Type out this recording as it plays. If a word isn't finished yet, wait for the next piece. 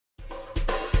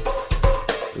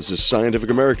This is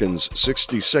Scientific American's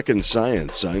 60-Second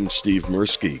Science. I'm Steve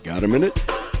Mirsky. Got a minute?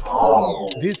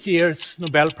 This year's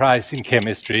Nobel Prize in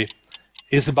Chemistry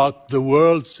is about the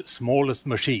world's smallest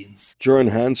machines. Göran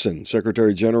Hansson,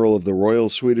 Secretary General of the Royal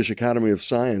Swedish Academy of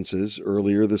Sciences,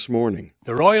 earlier this morning.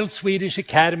 The Royal Swedish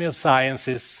Academy of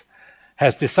Sciences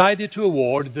has decided to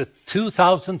award the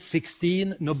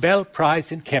 2016 Nobel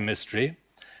Prize in Chemistry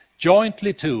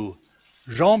jointly to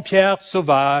Jean-Pierre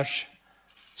Sauvage,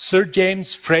 Sir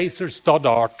James Fraser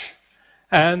Stoddart,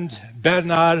 and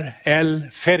Bernard L.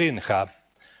 Feringa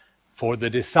for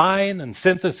the design and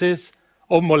synthesis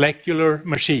of molecular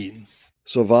machines.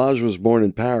 Sauvage was born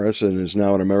in Paris and is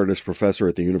now an emeritus professor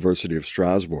at the University of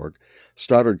Strasbourg.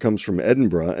 Stoddart comes from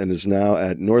Edinburgh and is now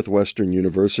at Northwestern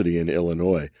University in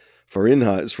Illinois.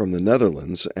 Feringa is from the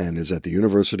Netherlands and is at the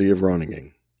University of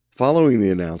Groningen. Following the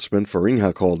announcement,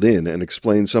 Feringa called in and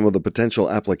explained some of the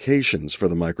potential applications for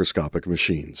the microscopic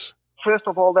machines. First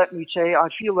of all, let me say I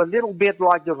feel a little bit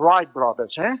like the Wright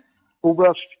brothers, who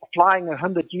were flying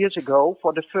 100 years ago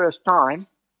for the first time.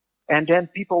 And then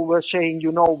people were saying,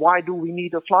 why do we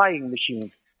need a flying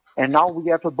machine? And now we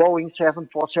have a Boeing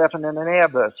 747 and an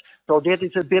Airbus. So that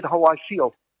is a bit how I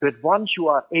feel. But once you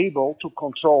are able to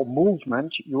control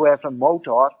movement, you have a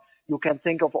motor, you can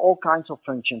think of all kinds of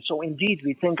functions. So indeed,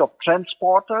 we think of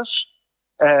transporters,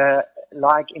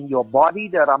 like in your body,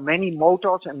 there are many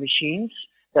motors and machines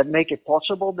that make it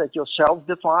possible that your cells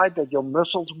divide, that your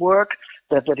muscles work,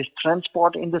 that there is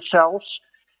transport in the cells,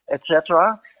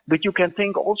 etc. But you can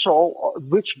think also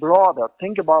which broader.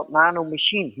 Think about nano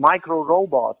machines, micro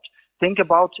robots. Think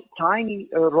about tiny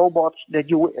robots that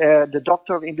the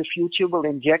doctor in the future will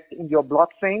inject in your blood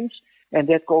veins and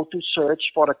that go to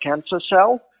search for a cancer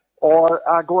cell or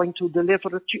are going to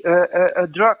deliver a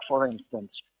drug, for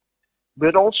instance.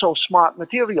 But also smart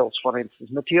materials, for instance,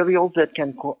 materials that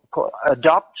can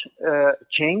adapt,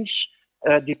 change,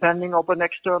 depending on an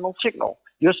external signal,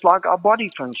 just like our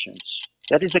body functions.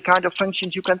 That is the kind of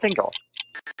functions you can think of.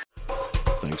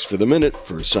 Thanks for the minute.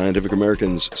 For Scientific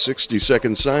American's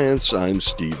 60-Second Science, I'm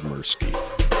Steve Mirsky.